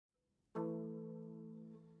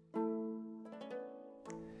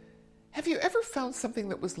Have you ever found something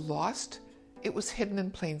that was lost? It was hidden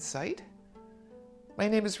in plain sight? My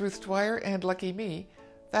name is Ruth Dwyer, and lucky me,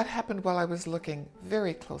 that happened while I was looking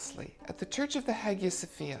very closely at the Church of the Hagia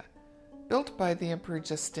Sophia, built by the Emperor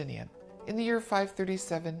Justinian in the year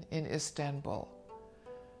 537 in Istanbul.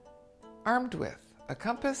 Armed with a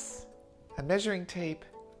compass, a measuring tape,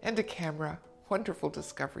 and a camera, wonderful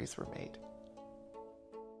discoveries were made.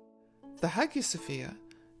 The Hagia Sophia,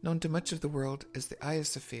 known to much of the world as the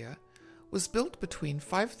Ayasofia, was built between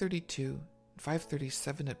 532 and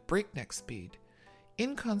 537 at breakneck speed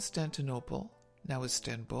in Constantinople, now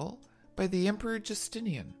Istanbul, by the Emperor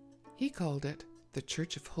Justinian. He called it the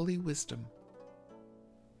Church of Holy Wisdom.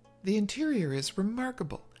 The interior is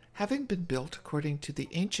remarkable, having been built according to the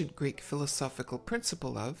ancient Greek philosophical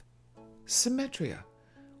principle of Symmetry,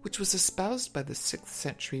 which was espoused by the 6th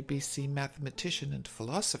century BC mathematician and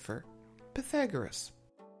philosopher Pythagoras.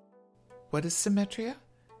 What is symmetry?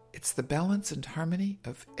 It's the balance and harmony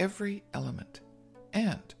of every element.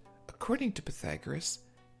 And, according to Pythagoras,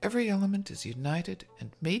 every element is united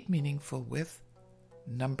and made meaningful with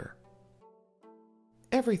number.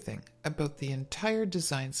 Everything about the entire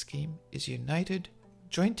design scheme is united,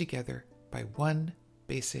 joined together by one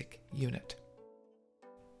basic unit.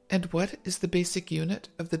 And what is the basic unit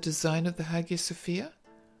of the design of the Hagia Sophia?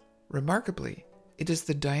 Remarkably, it is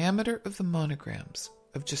the diameter of the monograms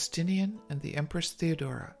of Justinian and the Empress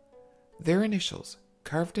Theodora, their initials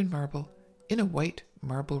carved in marble in a white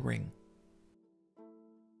marble ring.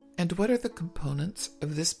 And what are the components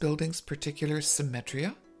of this building's particular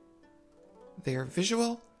symmetry? They are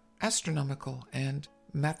visual, astronomical, and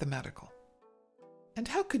mathematical. And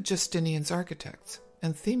how could Justinian's architects,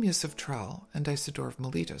 Anthemius of Tralles and Isidore of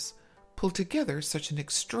Miletus, pull together such an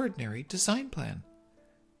extraordinary design plan?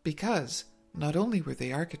 Because not only were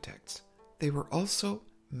they architects, they were also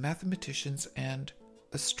mathematicians and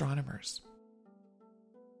astronomers.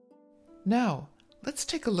 Now, let's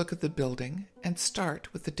take a look at the building and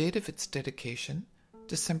start with the date of its dedication,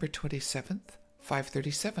 December 27th,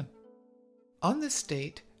 537. On this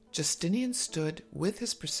date, Justinian stood with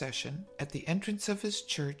his procession at the entrance of his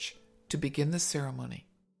church to begin the ceremony.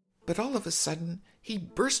 But all of a sudden, he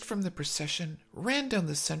burst from the procession, ran down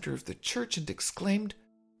the center of the church, and exclaimed,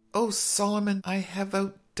 "O Solomon, I have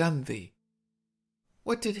outdone thee!"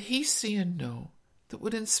 What did he see and know that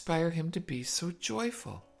would inspire him to be so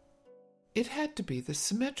joyful? It had to be the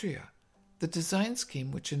Symmetry, the design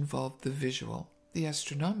scheme which involved the visual, the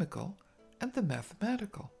astronomical, and the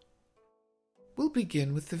mathematical. We'll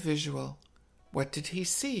begin with the visual. What did he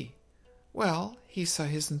see? Well, he saw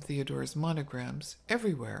his and Theodora's monograms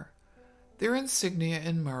everywhere, their insignia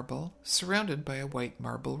in marble, surrounded by a white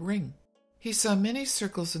marble ring. He saw many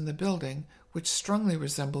circles in the building which strongly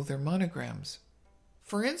resemble their monograms.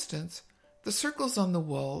 For instance, the circles on the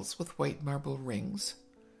walls with white marble rings,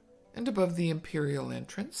 and above the imperial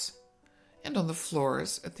entrance, and on the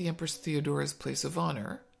floors at the Empress Theodora's place of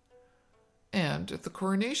honor, and at the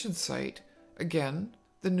coronation site, again,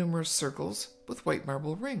 the numerous circles with white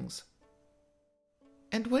marble rings.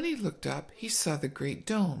 And when he looked up, he saw the great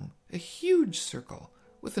dome, a huge circle,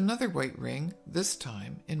 with another white ring, this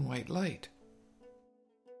time in white light.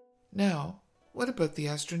 Now, what about the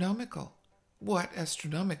astronomical? What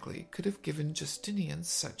astronomically could have given Justinian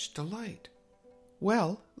such delight?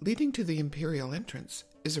 Well, leading to the imperial entrance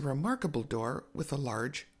is a remarkable door with a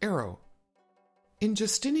large arrow. In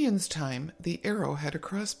Justinian's time, the arrow had a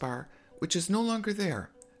crossbar, which is no longer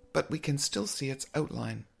there, but we can still see its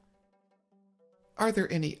outline. Are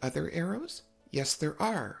there any other arrows? Yes, there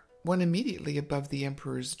are. One immediately above the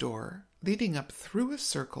emperor's door, leading up through a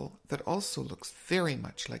circle that also looks very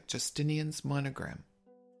much like Justinian's monogram.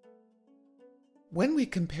 When we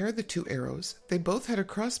compare the two arrows, they both had a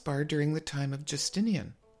crossbar during the time of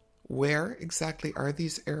Justinian. Where exactly are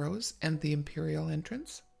these arrows and the imperial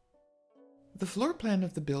entrance? The floor plan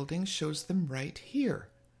of the building shows them right here.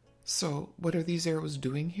 So, what are these arrows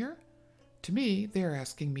doing here? To me, they are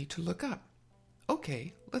asking me to look up.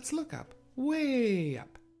 Okay, let's look up. Way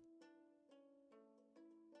up.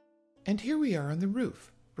 And here we are on the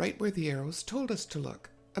roof, right where the arrows told us to look,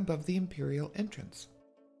 above the imperial entrance.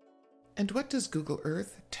 And what does Google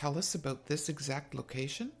Earth tell us about this exact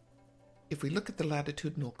location? If we look at the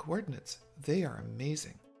latitudinal coordinates, they are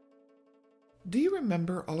amazing. Do you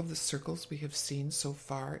remember all of the circles we have seen so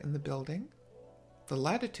far in the building? The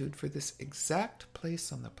latitude for this exact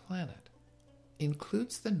place on the planet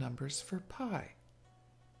includes the numbers for pi.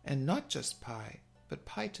 And not just pi, but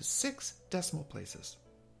pi to 6 decimal places.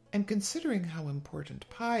 And considering how important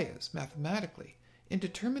pi is mathematically in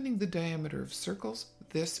determining the diameter of circles,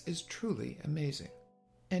 this is truly amazing.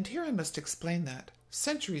 And here I must explain that,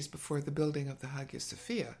 Centuries before the building of the Hagia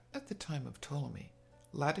Sophia at the time of Ptolemy,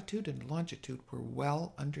 latitude and longitude were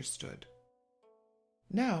well understood.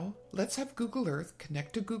 Now, let's have Google Earth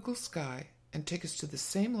connect to Google Sky and take us to the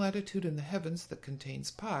same latitude in the heavens that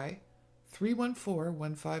contains pi,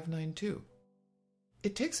 3141592.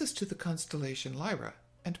 It takes us to the constellation Lyra,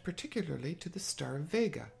 and particularly to the star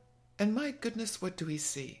Vega. And my goodness, what do we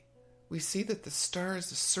see? We see that the star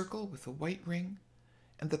is a circle with a white ring,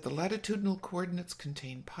 and that the latitudinal coordinates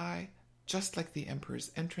contain pi, just like the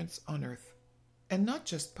Emperor's entrance on Earth. And not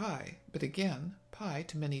just pi, but again, pi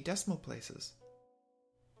to many decimal places.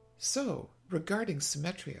 So, regarding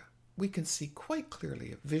Symmetria, we can see quite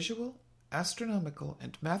clearly a visual, astronomical,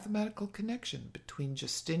 and mathematical connection between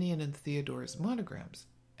Justinian and Theodore's monograms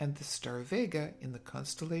and the star Vega in the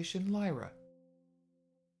constellation Lyra.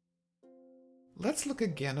 Let's look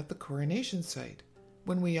again at the coronation site.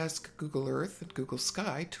 When we ask Google Earth and Google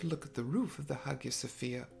Sky to look at the roof of the Hagia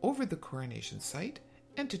Sophia over the coronation site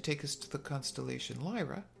and to take us to the constellation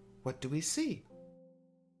Lyra, what do we see?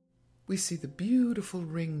 We see the beautiful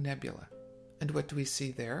Ring Nebula. And what do we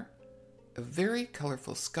see there? A very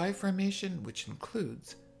colorful sky formation which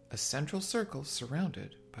includes a central circle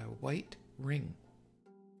surrounded by a white ring.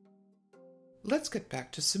 Let's get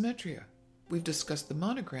back to Symmetria. We've discussed the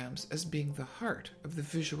monograms as being the heart of the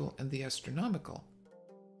visual and the astronomical.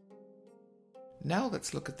 Now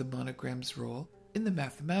let's look at the monogram's role in the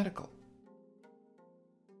mathematical.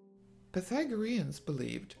 Pythagoreans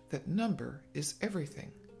believed that number is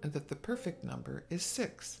everything and that the perfect number is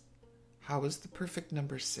 6. How is the perfect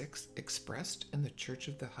number 6 expressed in the Church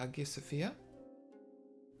of the Hagia Sophia?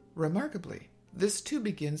 Remarkably, this too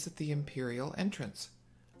begins at the imperial entrance.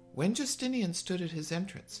 When Justinian stood at his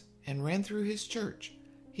entrance and ran through his church,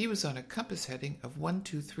 he was on a compass heading of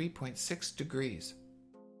 123.6 degrees.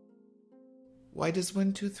 Why does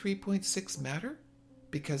 123.6 matter?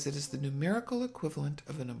 Because it is the numerical equivalent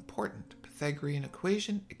of an important Pythagorean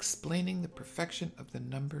equation explaining the perfection of the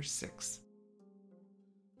number 6.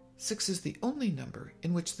 6 is the only number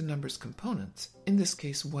in which the number's components, in this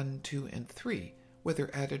case 1, 2, and 3, whether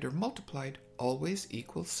added or multiplied, always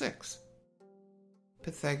equal 6.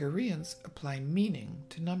 Pythagoreans apply meaning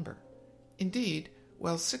to number. Indeed,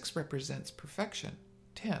 while 6 represents perfection,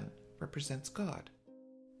 10 represents God.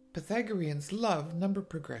 Pythagoreans love number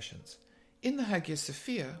progressions. In the Hagia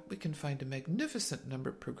Sophia, we can find a magnificent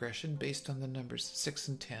number progression based on the numbers 6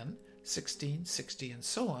 and 10, 16, 60, and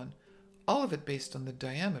so on, all of it based on the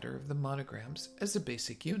diameter of the monograms as a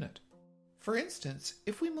basic unit. For instance,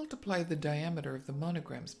 if we multiply the diameter of the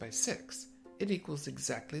monograms by 6, it equals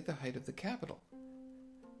exactly the height of the capital.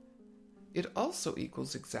 It also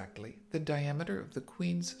equals exactly the diameter of the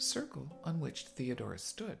Queen's circle on which Theodorus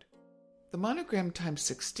stood. The monogram times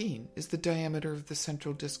 16 is the diameter of the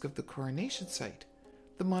central disk of the coronation site.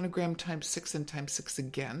 The monogram times 6 and times 6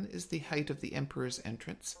 again is the height of the emperor's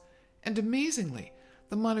entrance. And amazingly,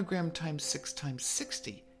 the monogram times 6 times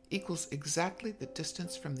 60 equals exactly the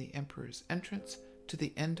distance from the emperor's entrance to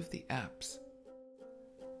the end of the apse.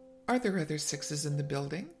 Are there other 6s in the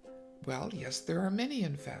building? Well, yes, there are many,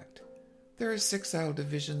 in fact. There are 6 aisle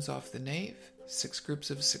divisions off the nave, 6 groups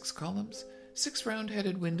of 6 columns, 6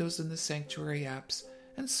 round-headed windows in the sanctuary apse,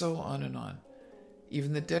 and so on and on.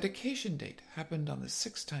 Even the dedication date happened on the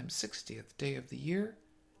 6 times 60th day of the year,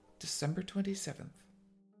 December 27th.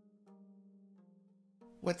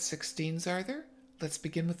 What 16s are there? Let's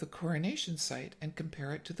begin with the coronation site and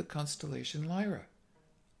compare it to the constellation Lyra.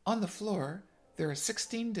 On the floor, there are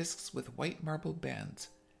 16 discs with white marble bands,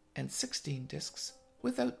 and 16 discs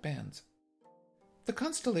without bands. The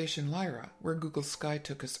constellation Lyra, where Google Sky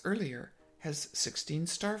took us earlier, has 16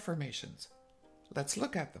 star formations. Let's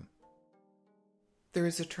look at them. There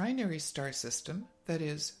is a trinary star system, that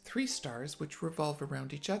is, 3 stars which revolve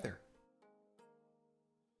around each other.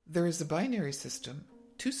 There is a binary system,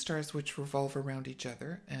 2 stars which revolve around each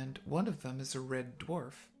other, and one of them is a red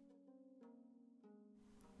dwarf.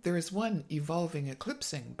 There is one evolving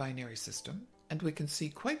eclipsing binary system, and we can see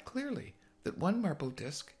quite clearly that one marble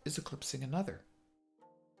disk is eclipsing another.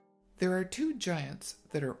 There are 2 giants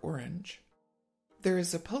that are orange. There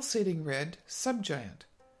is a pulsating red subgiant,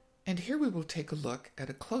 and here we will take a look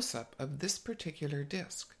at a close-up of this particular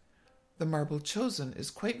disk. The marble chosen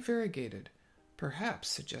is quite variegated, perhaps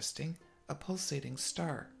suggesting a pulsating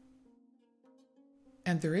star.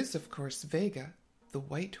 And there is, of course, Vega, the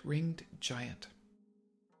white-ringed giant.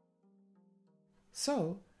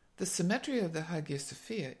 So, the symmetry of the Hagia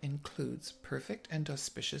Sophia includes perfect and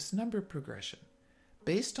auspicious number progression,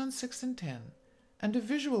 based on 6 and 10, and a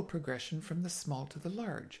visual progression from the small to the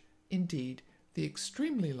large, indeed, the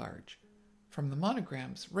extremely large, from the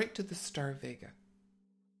monograms right to the star Vega.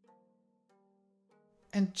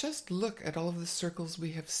 And just look at all of the circles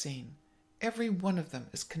we have seen. Every one of them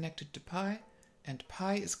is connected to Pi, and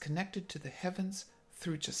Pi is connected to the heavens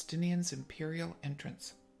through Justinian's imperial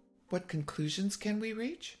entrance. What conclusions can we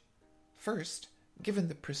reach? First, given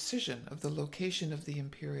the precision of the location of the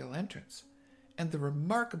imperial entrance, and the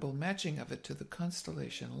remarkable matching of it to the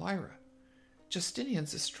constellation Lyra,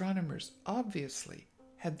 Justinian's astronomers obviously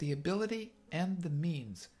had the ability and the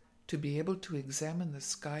means to be able to examine the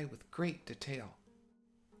sky with great detail.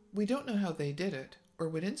 We don't know how they did it, or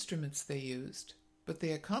what instruments they used, but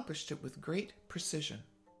they accomplished it with great precision.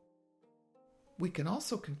 We can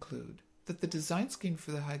also conclude that the design scheme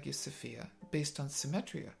for the Hagia Sophia, based on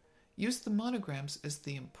Symmetry, used the monograms as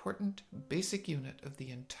the important basic unit of the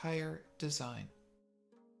entire design.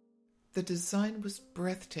 The design was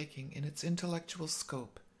breathtaking in its intellectual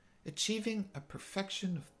scope, achieving a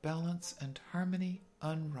perfection of balance and harmony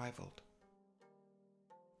unrivaled.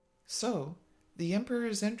 So, the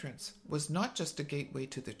emperor's entrance was not just a gateway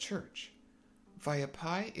to the church. Via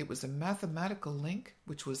Pi, it was a mathematical link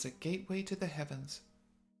which was a gateway to the heavens.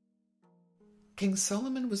 King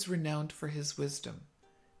Solomon was renowned for his wisdom.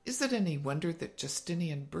 Is it any wonder that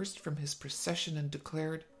Justinian burst from his procession and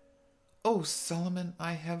declared, "O Solomon,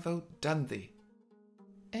 I have outdone thee"?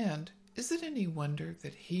 And is it any wonder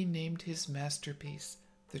that he named his masterpiece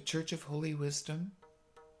the Church of Holy Wisdom